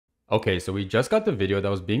Okay, so we just got the video that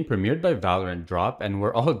was being premiered by Valorant drop and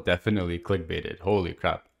we're all definitely clickbaited. Holy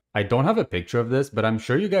crap. I don't have a picture of this, but I'm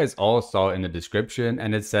sure you guys all saw in the description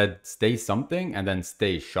and it said stay something and then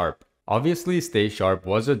stay sharp. Obviously, stay sharp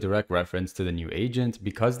was a direct reference to the new agent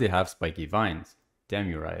because they have spiky vines. Damn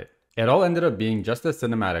you, Riot. It all ended up being just a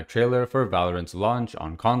cinematic trailer for Valorant's launch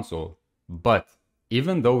on console. But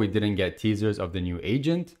even though we didn't get teasers of the new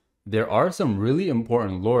agent, there are some really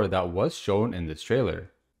important lore that was shown in this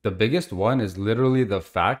trailer. The biggest one is literally the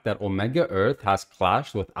fact that Omega Earth has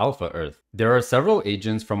clashed with Alpha Earth. There are several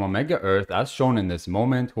agents from Omega Earth as shown in this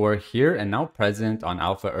moment who are here and now present on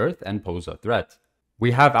Alpha Earth and pose a threat.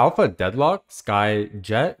 We have Alpha Deadlock, Sky,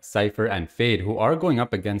 Jet, Cypher, and Fade who are going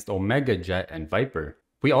up against Omega, Jet, and Viper.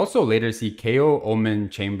 We also later see KO, Omen,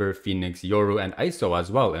 Chamber, Phoenix, Yoru, and ISO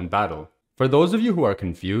as well in battle. For those of you who are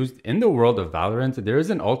confused, in the world of Valorant, there is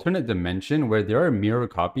an alternate dimension where there are mirror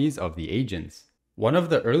copies of the agents. One of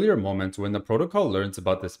the earlier moments when the protocol learns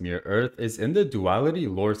about this mirror Earth is in the Duality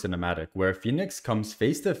lore cinematic where Phoenix comes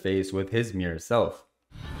face to face with his mirror self.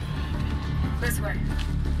 This way.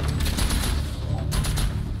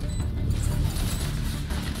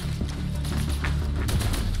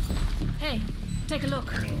 Hey, take a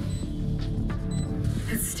look.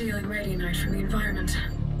 It's stealing radionite from the environment.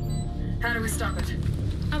 How do we stop it?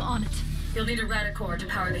 I'm on it. You'll need a radicore to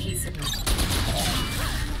power the heat signal.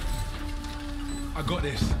 I got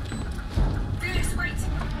this. Phoenix, wait!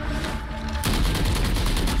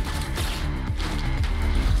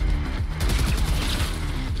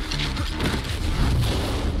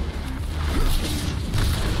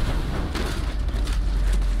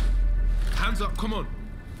 Hands up, come on.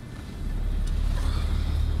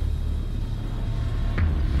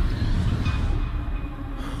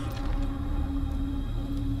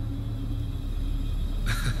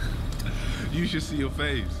 You should see your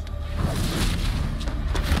face.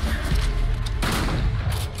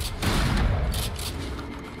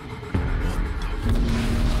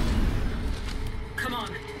 Come on.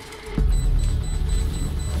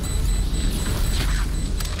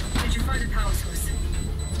 Did you find a power source?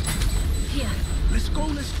 Here. Let's go,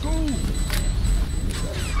 let's go.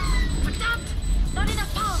 But that! Not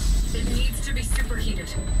enough power! It needs to be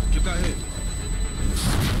superheated. Get that hit.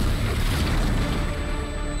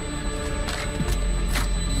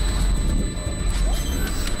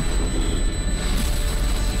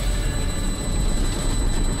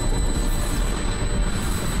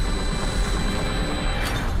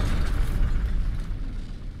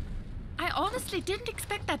 I honestly didn't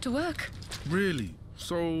expect that to work. Really?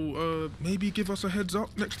 So, maybe give us a heads up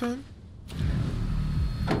next time?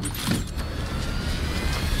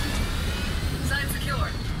 Sign secure.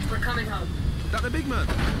 We're coming home. That the big man.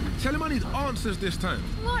 Tell him I need answers this time.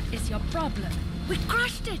 What is your problem? We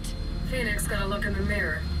crushed it! Phoenix got a look in the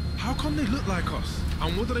mirror. How come they look like us?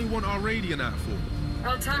 And what do they want our radiant at for?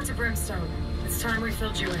 I'll talk to Brimstone. It's time we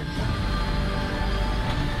filled you in.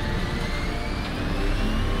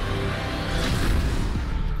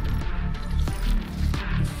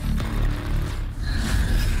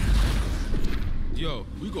 Yo,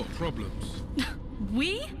 we got problems.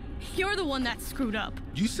 We? You're the one that screwed up.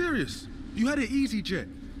 You serious? You had it easy, Jet.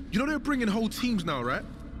 You know they're bringing whole teams now, right?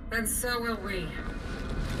 And so will we.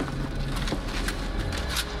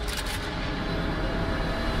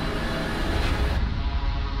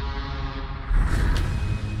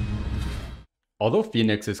 Although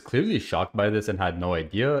Phoenix is clearly shocked by this and had no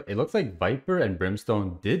idea, it looks like Viper and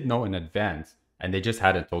Brimstone did know in advance, and they just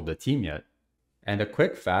hadn't told the team yet. And a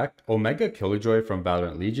quick fact, Omega Killjoy from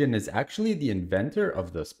Valorant Legion is actually the inventor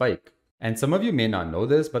of the spike. And some of you may not know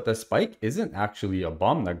this, but the spike isn't actually a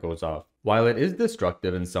bomb that goes off. While it is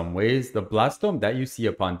destructive in some ways, the blast dome that you see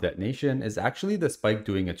upon detonation is actually the spike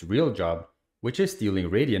doing its real job, which is stealing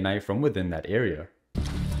radionite from within that area.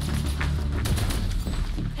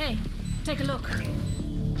 Hey, take a look.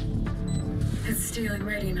 It's stealing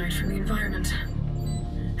radionite from the environment.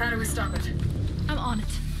 How do we stop it? I'm on it.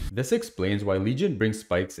 This explains why Legion brings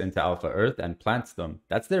spikes into Alpha Earth and plants them.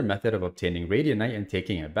 That's their method of obtaining radionite and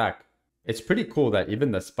taking it back. It's pretty cool that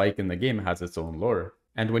even the spike in the game has its own lore.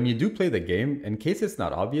 And when you do play the game, in case it's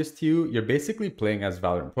not obvious to you, you're basically playing as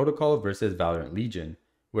Valorant Protocol versus Valorant Legion,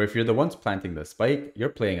 where if you're the ones planting the spike, you're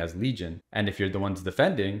playing as Legion, and if you're the ones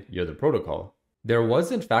defending, you're the Protocol. There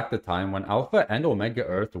was in fact a time when Alpha and Omega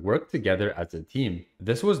Earth worked together as a team.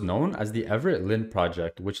 This was known as the Everett Lynn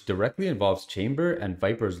Project, which directly involves Chamber and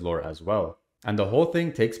Viper's lore as well. And the whole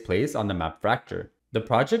thing takes place on the map Fracture. The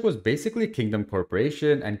project was basically Kingdom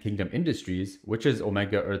Corporation and Kingdom Industries, which is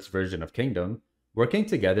Omega Earth's version of Kingdom, working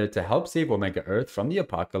together to help save Omega Earth from the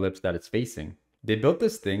apocalypse that it's facing. They built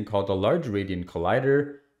this thing called the Large Radiant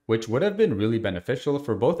Collider, which would have been really beneficial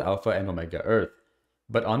for both Alpha and Omega Earth.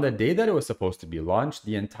 But on the day that it was supposed to be launched,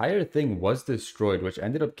 the entire thing was destroyed, which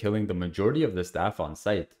ended up killing the majority of the staff on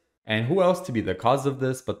site. And who else to be the cause of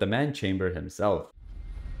this but the man Chamber himself?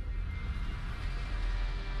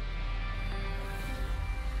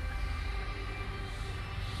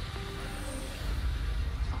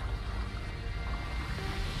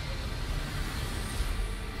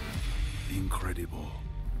 Incredible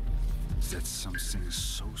that something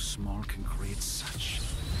so small can create such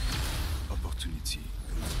opportunity.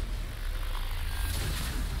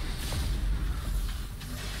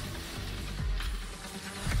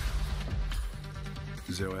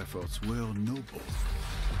 Their efforts were noble,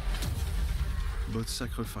 but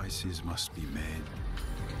sacrifices must be made.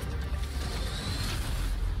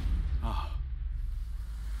 Ah,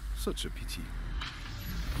 such a pity.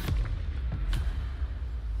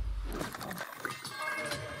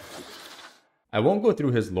 I won't go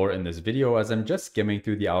through his lore in this video as I'm just skimming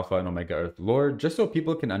through the Alpha and Omega Earth lore just so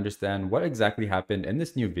people can understand what exactly happened in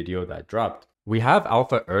this new video that dropped. We have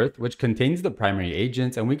Alpha Earth, which contains the primary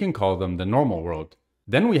agents, and we can call them the normal world.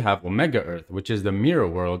 Then we have Omega Earth, which is the mirror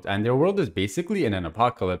world, and their world is basically in an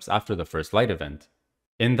apocalypse after the first light event.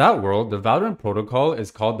 In that world, the Valorant protocol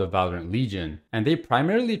is called the Valorant Legion, and they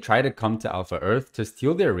primarily try to come to Alpha Earth to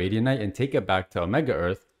steal their Radianite and take it back to Omega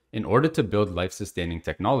Earth in order to build life-sustaining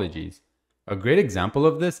technologies. A great example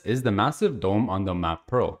of this is the massive dome on the map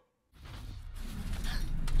Pearl.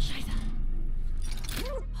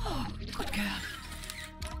 Oh, good girl.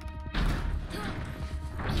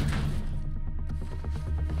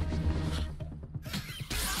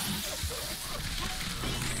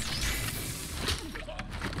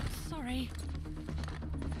 Sorry.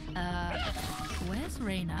 Where's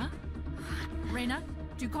Reyna? Reyna,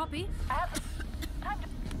 do you copy?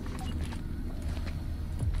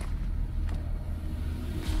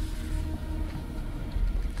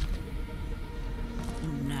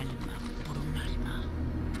 Un alma por un alma.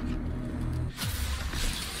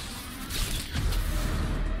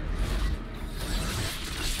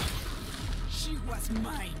 She was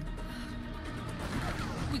mine.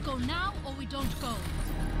 We go now or we don't go.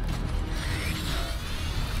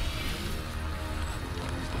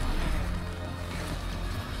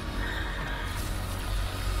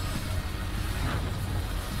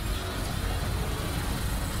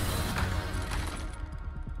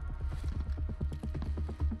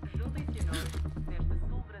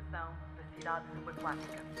 cidade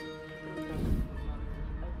subaquática.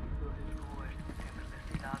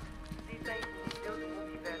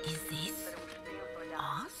 Is this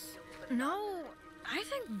us? No, I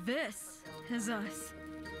think this is us.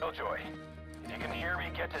 Killjoy, if you can hear me,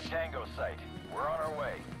 get to Tango site. We're on our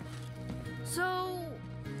way. So,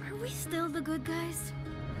 are we still the good guys?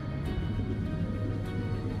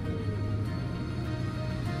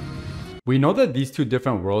 We know that these two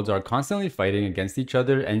different worlds are constantly fighting against each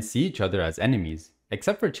other and see each other as enemies,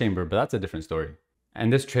 except for Chamber, but that's a different story.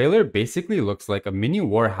 And this trailer basically looks like a mini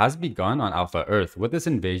war has begun on Alpha Earth with this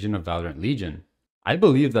invasion of Valorant Legion. I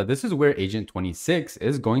believe that this is where Agent 26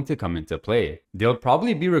 is going to come into play. They'll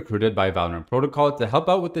probably be recruited by Valorant Protocol to help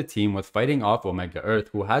out with the team with fighting off Omega Earth,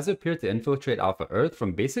 who has appeared to infiltrate Alpha Earth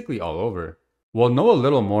from basically all over. We'll know a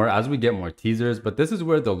little more as we get more teasers, but this is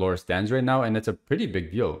where the lore stands right now and it's a pretty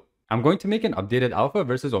big deal. I'm going to make an updated Alpha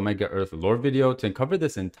versus Omega Earth lore video to cover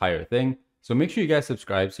this entire thing, so make sure you guys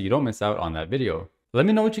subscribe so you don't miss out on that video. Let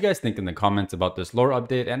me know what you guys think in the comments about this lore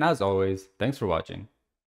update, and as always, thanks for watching.